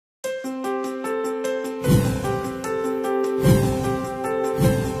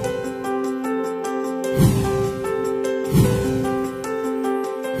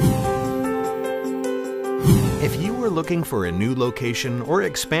looking for a new location or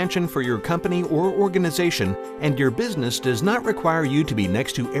expansion for your company or organization, and your business does not require you to be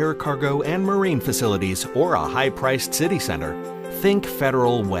next to air cargo and marine facilities or a high-priced city center, think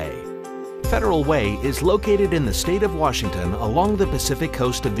Federal Way. Federal Way is located in the state of Washington along the Pacific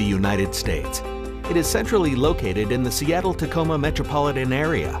coast of the United States. It is centrally located in the Seattle-Tacoma metropolitan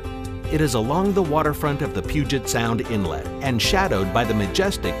area. It is along the waterfront of the Puget Sound Inlet and shadowed by the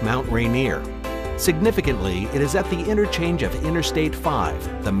majestic Mount Rainier. Significantly, it is at the interchange of Interstate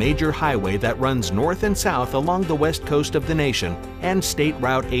 5, the major highway that runs north and south along the west coast of the nation, and State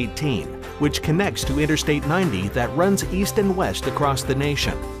Route 18, which connects to Interstate 90 that runs east and west across the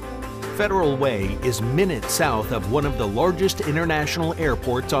nation. Federal Way is minutes south of one of the largest international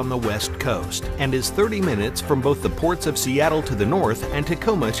airports on the West Coast and is 30 minutes from both the ports of Seattle to the north and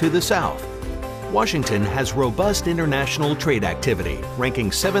Tacoma to the south. Washington has robust international trade activity, ranking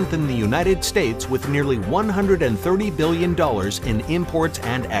 7th in the United States with nearly $130 billion in imports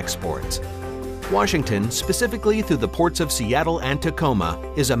and exports. Washington, specifically through the ports of Seattle and Tacoma,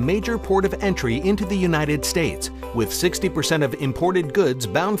 is a major port of entry into the United States, with 60% of imported goods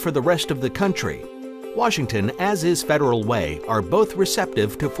bound for the rest of the country. Washington, as is Federal Way, are both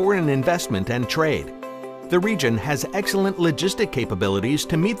receptive to foreign investment and trade. The region has excellent logistic capabilities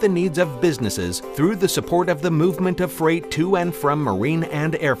to meet the needs of businesses through the support of the movement of freight to and from marine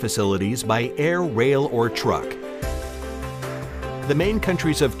and air facilities by air, rail, or truck. The main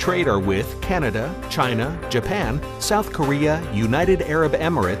countries of trade are with Canada, China, Japan, South Korea, United Arab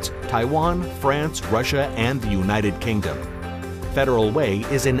Emirates, Taiwan, France, Russia, and the United Kingdom. Federal Way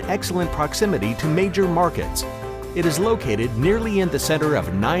is in excellent proximity to major markets. It is located nearly in the center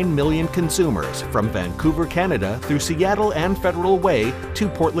of 9 million consumers from Vancouver, Canada through Seattle and Federal Way to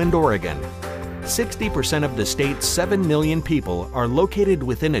Portland, Oregon. 60% of the state's 7 million people are located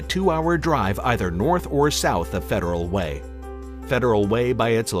within a 2-hour drive either north or south of Federal Way. Federal Way,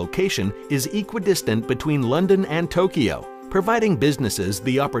 by its location, is equidistant between London and Tokyo, providing businesses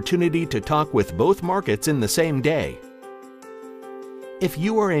the opportunity to talk with both markets in the same day. If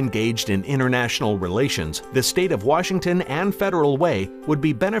you are engaged in international relations, the state of Washington and Federal Way would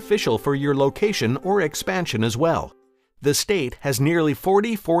be beneficial for your location or expansion as well. The state has nearly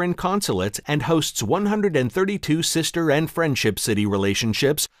 40 foreign consulates and hosts 132 sister and friendship city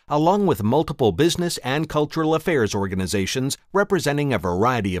relationships, along with multiple business and cultural affairs organizations representing a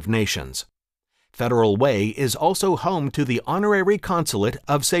variety of nations. Federal Way is also home to the Honorary Consulate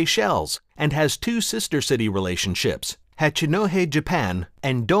of Seychelles and has 2 sister city relationships, Hachinohe, Japan,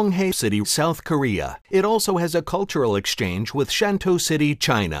 and Donghae City, South Korea. It also has a cultural exchange with Shantou City,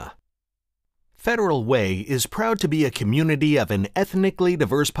 China. Federal Way is proud to be a community of an ethnically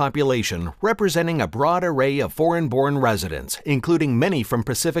diverse population representing a broad array of foreign-born residents, including many from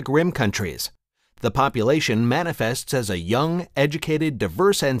Pacific Rim countries. The population manifests as a young, educated,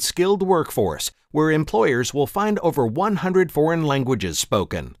 diverse, and skilled workforce, where employers will find over 100 foreign languages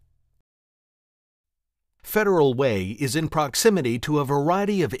spoken. Federal Way is in proximity to a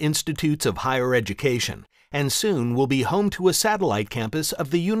variety of institutes of higher education, and soon will be home to a satellite campus of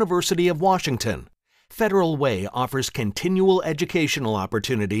the University of Washington. Federal Way offers continual educational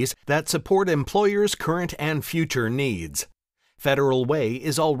opportunities that support employers' current and future needs. Federal Way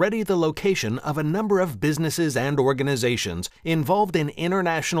is already the location of a number of businesses and organizations involved in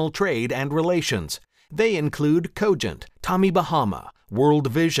international trade and relations. They include Cogent, Tommy Bahama, World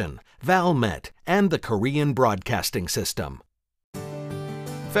Vision, Valmet, and the Korean Broadcasting System.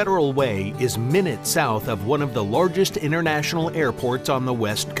 Federal Way is minutes south of one of the largest international airports on the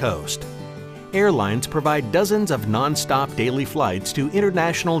West Coast. Airlines provide dozens of non-stop daily flights to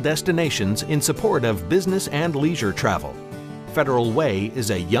international destinations in support of business and leisure travel. Federal Way is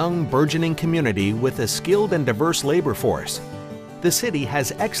a young, burgeoning community with a skilled and diverse labor force. The city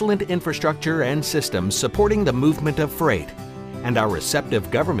has excellent infrastructure and systems supporting the movement of freight, and our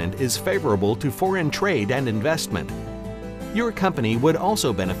receptive government is favorable to foreign trade and investment. Your company would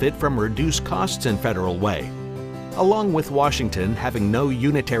also benefit from reduced costs in Federal Way. Along with Washington having no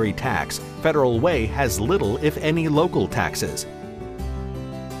unitary tax, Federal Way has little, if any, local taxes.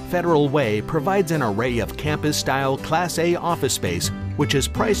 Federal Way provides an array of campus-style Class A office space, which is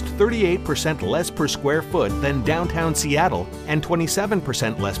priced 38% less per square foot than downtown Seattle and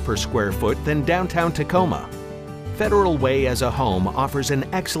 27% less per square foot than downtown Tacoma. Federal Way as a home offers an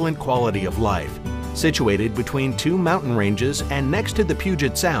excellent quality of life. Situated between 2 mountain ranges and next to the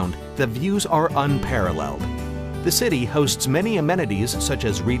Puget Sound, the views are unparalleled. The city hosts many amenities such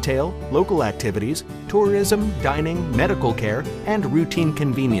as retail, local activities, tourism, dining, medical care, and routine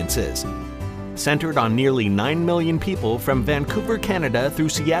conveniences. Centered on nearly 9 million people from Vancouver, Canada through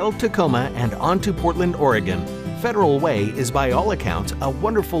Seattle, Tacoma, and on to Portland, Oregon, Federal Way is by all accounts a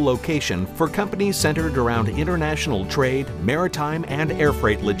wonderful location for companies centered around international trade, maritime and air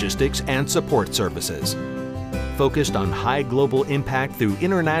freight logistics and support services. Focused on high global impact through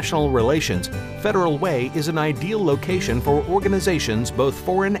international relations, Federal Way is an ideal location for organizations both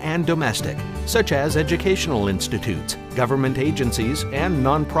foreign and domestic, such as educational institutes, government agencies, and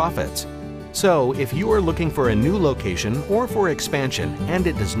nonprofits. So, if you are looking for a new location or for expansion and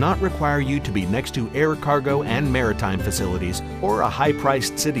it does not require you to be next to air cargo and maritime facilities or a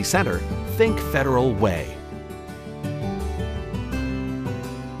high-priced city center, think Federal Way.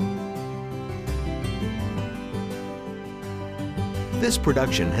 This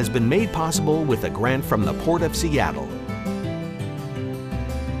production has been made possible with a grant from the Port of Seattle.